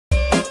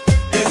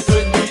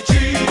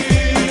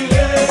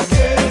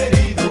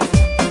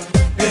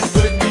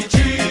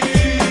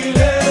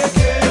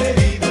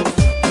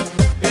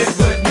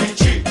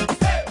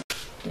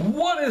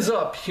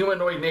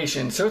Humanoid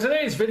Nation. So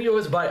today's video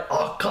is by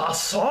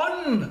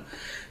Akasan.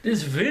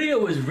 This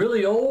video is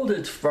really old.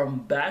 It's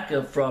from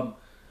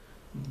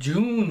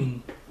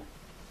June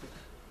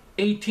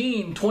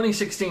 18,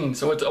 2016.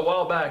 So it's a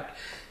while back.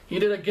 He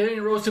did a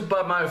getting roasted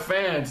by my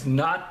fans,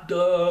 not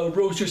the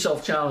roast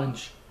yourself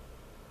challenge.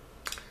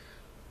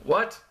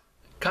 What?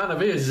 Kind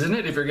of is, isn't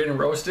it, if you're getting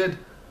roasted?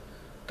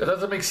 That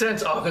doesn't make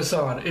sense,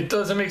 Akasan. It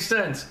doesn't make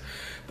sense.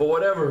 But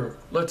whatever.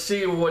 Let's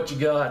see what you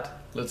got.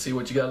 Let's see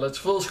what you got. Let's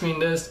full screen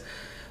this.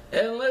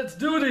 And let's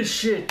do this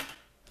shit.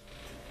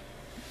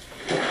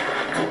 You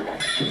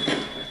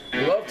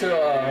love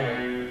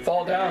to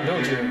fall down,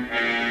 don't you?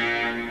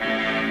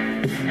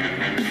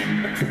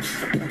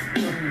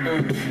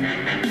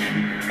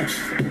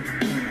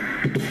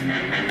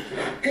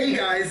 Hey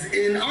guys,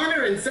 in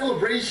honor and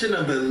celebration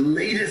of the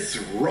latest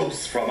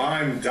roast from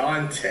I'm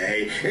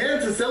Dante,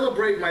 and to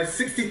celebrate my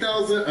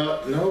 60,000,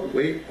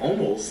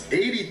 almost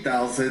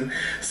 80,000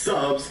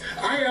 subs,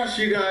 I asked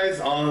you guys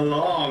a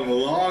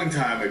long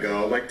time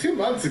ago, like 2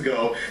 months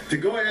ago, to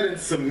go ahead and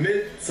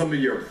submit some of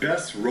your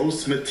best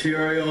roast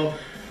material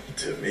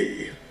to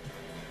me,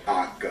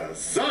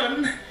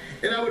 Akasan,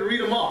 and I would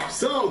read them off.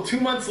 So, 2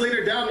 months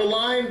later down the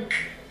line,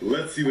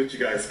 let's see what you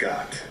guys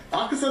got.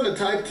 Akasan the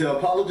type to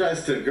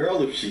apologize to a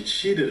girl if she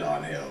cheated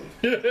on him.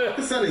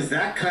 Akasan is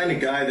that kind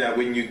of guy that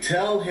when you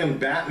tell him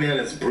Batman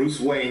is Bruce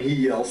Wayne, he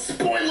yells,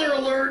 "Spoiler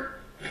alert!"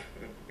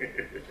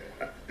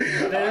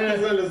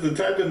 Akasan is the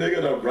type of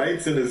nigga that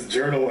writes in his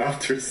journal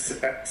after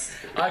sex.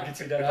 I can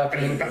see that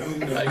happening.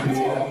 I can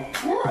see that.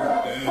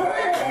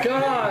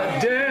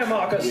 God damn,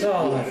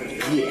 Akasan.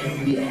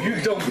 You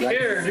don't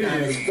care, do you?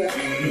 Who's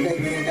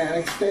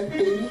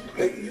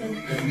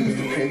the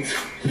prince?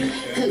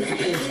 Who's the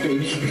prince,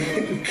 baby?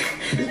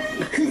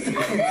 Who's the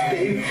prince,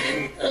 baby?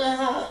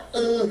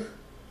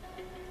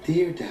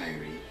 Dear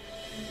diary,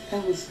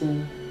 that was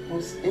the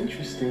most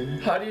interesting.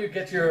 How do you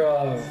get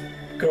your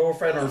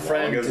girlfriend or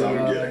friend to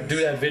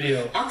do that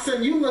video?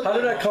 Akasan, you look. How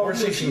did that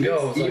conversation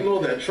go? Emo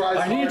that tries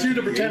I need you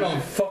to pretend Asian.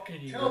 I'm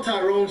fucking you. Tell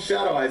Tyrone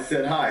Shadow I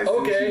said hi.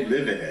 Okay. Since you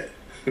live in it.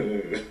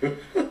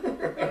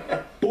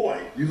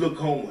 Boy, you look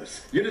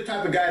homeless. You're the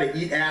type of guy to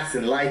eat ass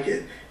and like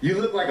it. You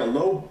look like a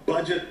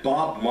low-budget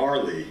Bob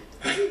Marley.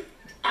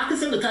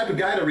 Akasan the type of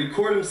guy to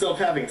record himself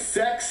having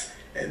sex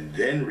and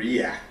then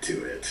react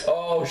to it.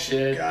 Oh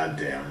shit.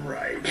 Goddamn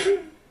right.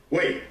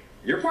 Wait,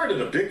 you're part of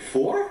the Big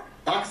Four?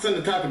 Akasan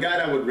the type of guy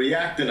that would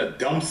react in a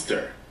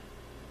dumpster.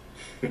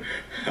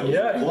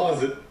 Yeah.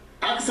 Closet.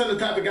 Akasan the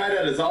type of guy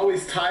that is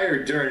always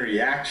tired during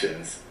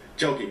reactions.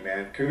 Joking,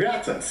 man.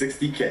 Congrats on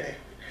 60K.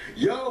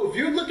 Yo, if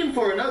you're looking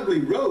for an ugly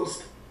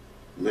roast,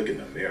 look in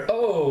the mirror.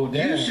 Oh,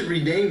 damn. You should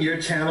rename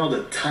your channel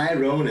to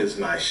Tyrone is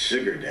my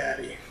sugar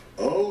daddy.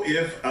 Oh,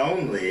 if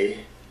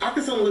only.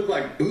 Akasan looked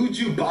like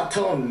Buju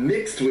Baton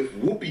mixed with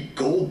Whoopi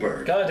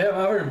Goldberg. God damn,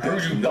 I haven't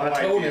heard Buju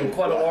Baton in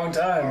quite a long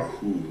time. Or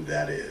who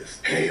that is.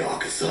 Hey,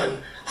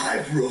 Akasan,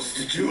 I've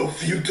roasted you a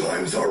few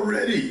times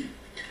already.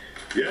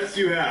 Yes,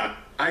 you have.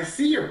 I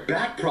see your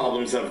back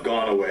problems have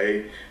gone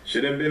away.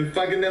 Should have been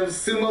fucking those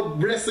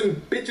sumo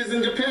wrestling bitches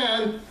in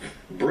Japan.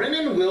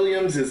 Brennan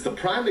Williams is the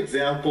prime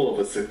example of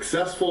a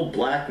successful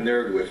black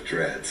nerd with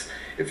dreads.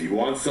 If you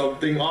want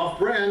something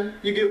off-brand,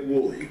 you get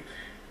Wooly.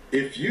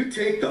 If you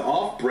take the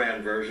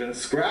off-brand version,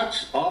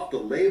 scratch off the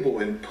label,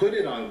 and put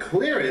it on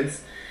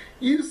clearance,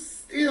 you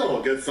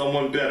still get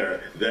someone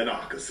better than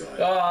Akasan.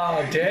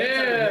 Oh,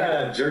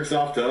 damn. Jerks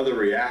off to other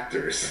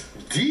reactors.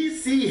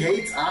 DC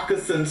hates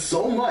Akasan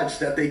so much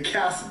that they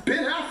cast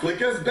Ben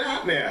Affleck as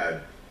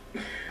Batman.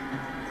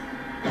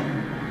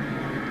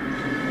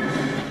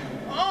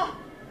 Oh,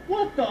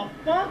 what the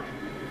fuck?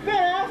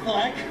 Ben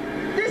Affleck?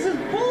 This is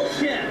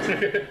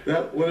bullshit!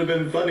 That would have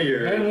been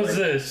funnier. When was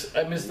this?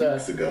 I missed that.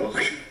 Weeks ago.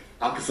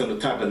 Akasan the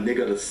type of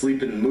nigga to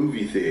sleep in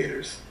movie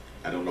theaters.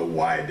 I don't know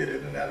why I did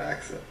it in that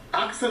accent.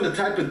 Akasan the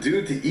type of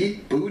dude to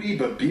eat booty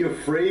but be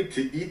afraid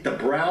to eat the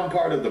brown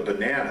part of the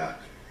banana.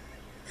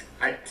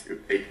 I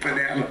do hate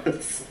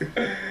bananas.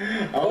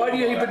 Why do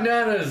you hate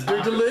bananas?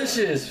 They're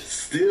delicious.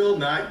 Still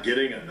not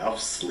getting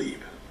enough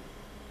sleep.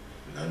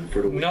 None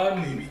for the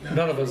wicked, baby.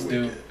 None of us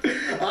do.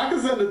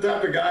 Akasan the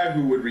type of guy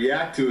who would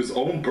react to his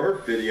own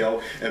birth video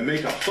and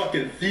make a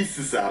fucking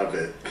thesis out of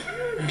it.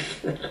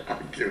 I'll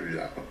give you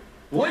that one.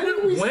 When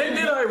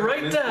did I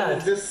write that?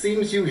 It just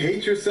seems you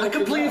hate yourself. I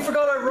completely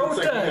forgot I wrote Looks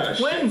like that. You got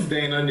a When? shit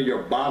stain under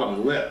your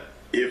bottom lip.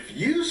 If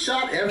you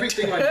shot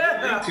everything on your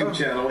YouTube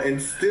channel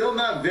and still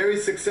not very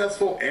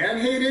successful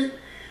and hate it,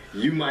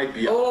 you might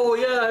be. Oh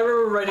yeah, I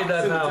remember writing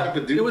that now.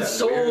 It was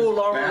so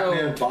long ago.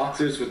 Batman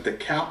boxers with the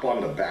cap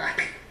on the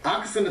back.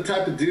 Akasan the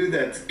type of dude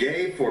that's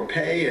gay for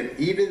pay, and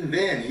even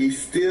then he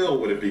still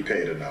wouldn't be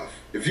paid enough.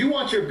 If you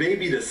want your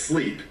baby to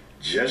sleep,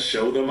 just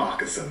show them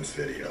Akasan's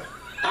video.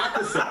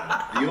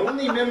 Akasan, the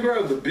only member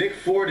of the Big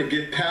Four to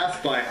get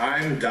passed by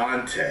I'm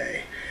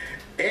Dante.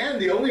 And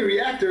the only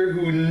reactor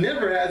who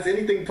never has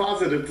anything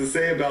positive to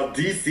say about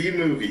DC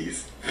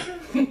movies.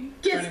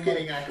 Just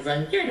kidding,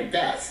 Akasan, you're the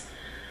best.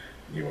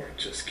 You aren't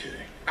just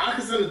kidding.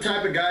 Akasan the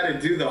type of guy to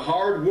do the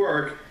hard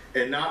work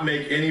and not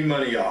make any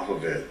money off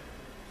of it.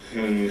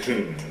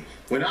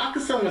 When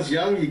Akasan was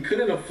young, he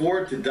couldn't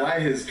afford to dye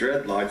his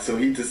dreadlocks, so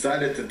he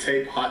decided to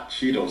tape hot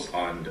Cheetos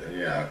on.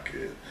 Yeah,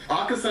 good.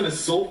 Akasan is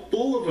so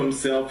full of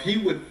himself, he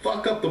would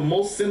fuck up the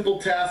most simple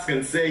task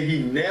and say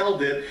he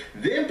nailed it,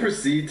 then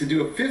proceed to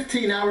do a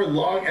 15-hour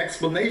long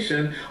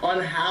explanation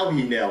on how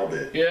he nailed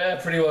it. Yeah,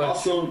 pretty much.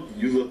 Also,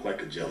 you look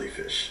like a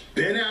jellyfish.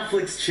 Ben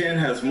Affleck's chin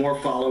has more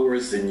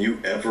followers than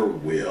you ever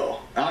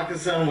will.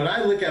 Akasan, when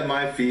I look at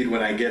my feed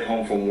when I get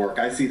home from work,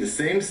 I see the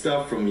same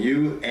stuff from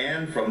you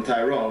and from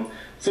Tyrone.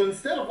 So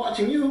instead of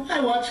watching you, I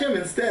watch him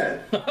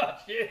instead.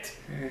 Shit.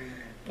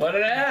 What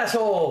an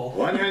asshole.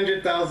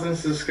 100,000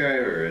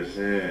 subscribers,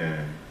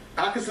 yeah.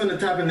 Akasan the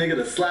type of nigga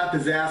to slap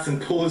his ass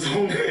and pull his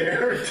own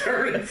hair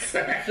during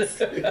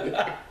sex.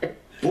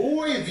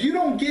 Boy, if you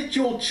don't get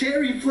your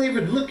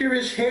cherry-flavored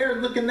licorice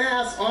hair-looking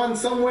ass on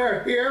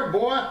somewhere here,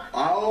 boy.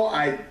 Oh,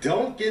 I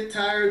don't get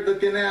tired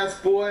looking ass,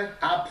 boy.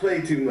 I play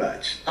too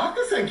much.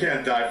 Akasan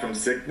can't die from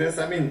sickness.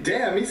 I mean,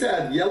 damn, he's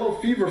had yellow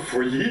fever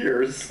for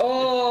years.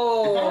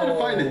 Oh, if I were to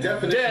find a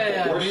definition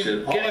damn, of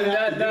horseshit, all I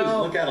have to do is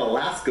look at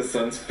Alaska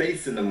Sun's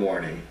face in the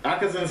morning.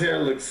 Akasan's hair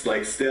looks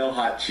like stale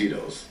hot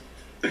Cheetos.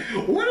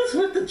 What is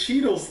with the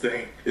Cheetos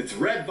thing? It's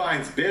Red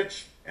Vines,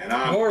 bitch. And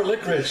I'm more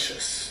licorice.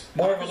 Delicious.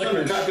 More of a I'm the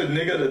licorice. type of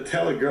nigga to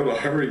tell a girl to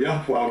hurry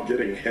up while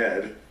getting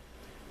head.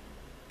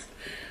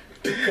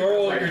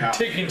 Girl, you're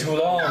taking too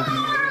long.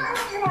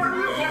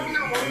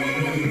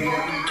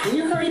 Can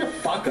you hurry the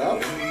fuck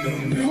up?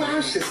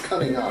 Flash is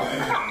coming on.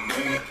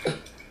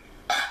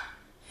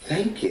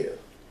 Thank you.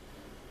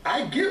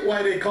 I get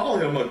why they call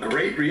him a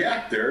great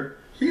reactor.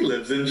 He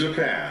lives in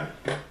Japan.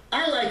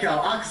 I like how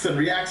Akasan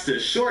reacts to a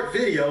short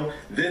video,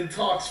 then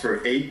talks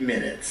for 8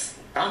 minutes.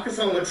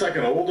 Akasan looks like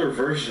an older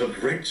version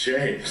of Rick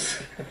James.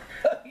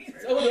 He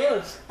so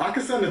does.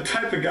 Akasan the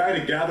type of guy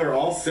to gather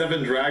all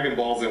 7 Dragon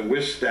Balls and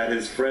wish that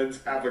his friends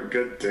have a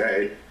good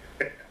day.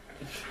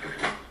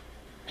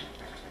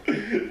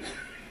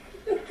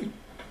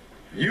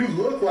 You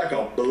look like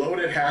a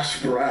bloated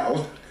hash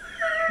brown.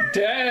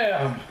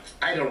 Damn.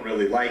 I don't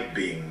really like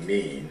being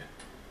mean.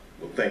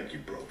 Well, thank you,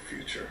 broke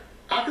future.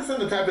 Akasan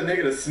the type of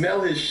nigga to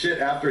smell his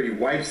shit after he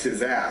wipes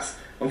his ass.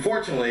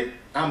 Unfortunately,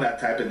 I'm that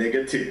type of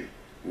nigga too.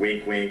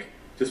 Wink, wink.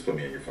 Just put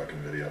me in your fucking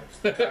video.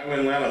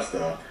 Tywin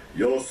Lannister,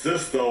 your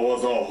sister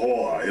was a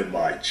whore in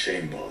my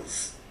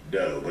chambers.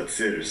 No, but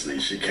seriously,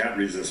 she can't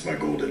resist my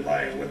golden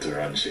lion with her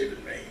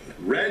unshaven mane.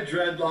 Red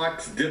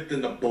dreadlocks dipped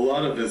in the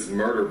blood of his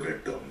murder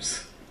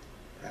victims.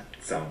 That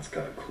sounds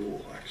kind of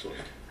cool, actually.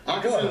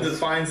 Akasan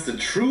defines the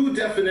true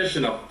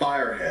definition of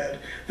firehead.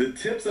 The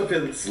tips of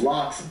his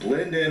locks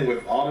blend in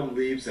with autumn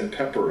leaves and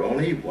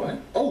pepperoni. What?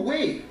 Oh,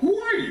 wait, who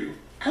are you?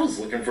 I was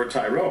looking for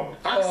Tyrone.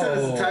 Akasan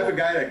is the type of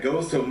guy that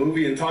goes to a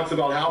movie and talks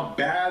about how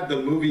bad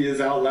the movie is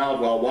out loud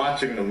while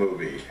watching the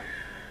movie.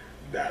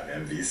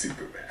 Batman v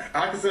Superman.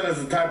 Akasan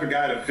is the type of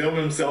guy to film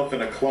himself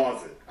in a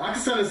closet.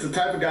 Akasan is the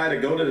type of guy to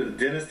go to the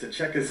dentist to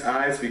check his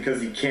eyes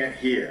because he can't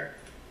hear.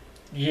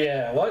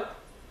 Yeah, what?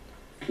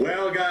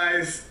 Well,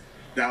 guys,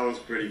 that was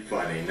pretty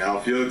funny. Now,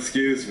 if you'll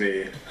excuse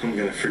me, I'm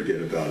gonna forget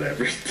about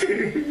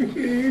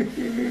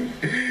everything.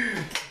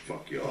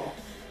 Fuck y'all.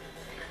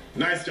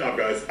 Nice job,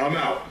 guys. I'm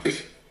out.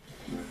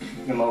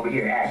 Him over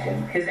here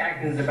acting. His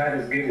acting is about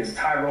as good as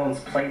Tyrone's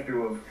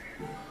playthrough of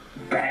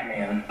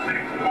Batman.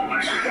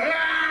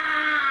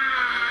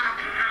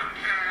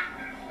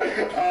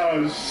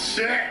 Oh,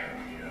 shit.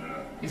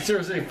 He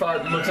seriously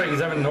looks like he's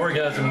having an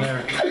orgasm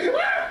there.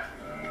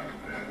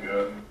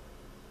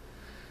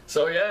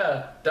 So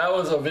yeah, that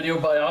was a video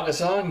by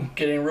Akasan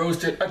getting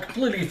roasted. I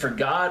completely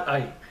forgot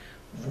I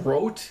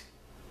wrote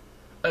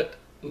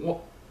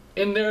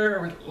in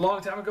there a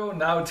long time ago.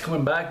 Now it's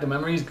coming back. The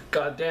memories,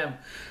 goddamn,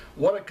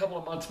 what a couple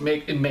of months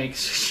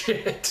makes.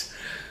 Shit.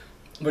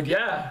 But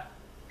yeah.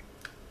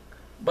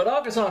 But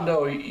Akasan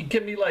though, he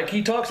can be like,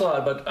 he talks a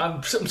lot, but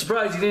I'm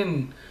surprised he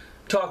didn't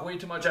talk way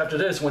too much after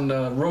this when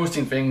the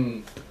roasting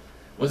thing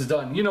was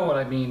done. You know what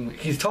I mean?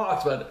 He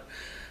talks, but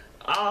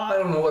I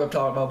don't know what I'm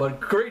talking about.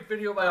 But great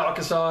video by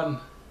Akasan.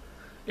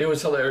 It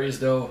was hilarious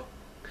though.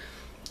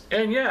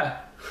 And yeah,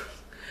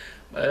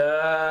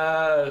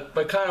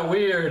 but kind of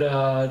weird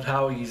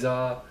how he's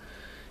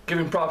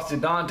giving props to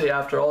Dante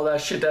after all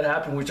that shit that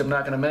happened, which I'm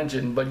not gonna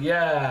mention. But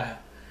yeah,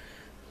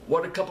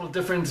 what a couple of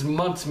different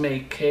months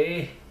make,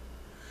 hey?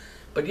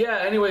 But yeah,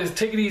 anyways,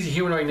 take it easy,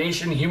 Humanoid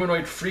Nation.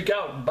 Humanoid freak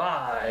out.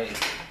 Bye.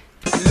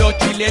 Los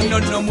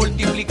chilenos nos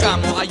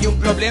multiplicamos, hay un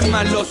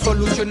problema, lo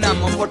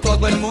solucionamos. Por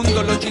todo el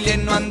mundo los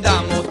chilenos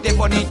andamos, de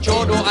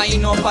bonichoro ahí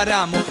no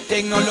paramos.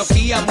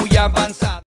 Tecnología muy avanzada.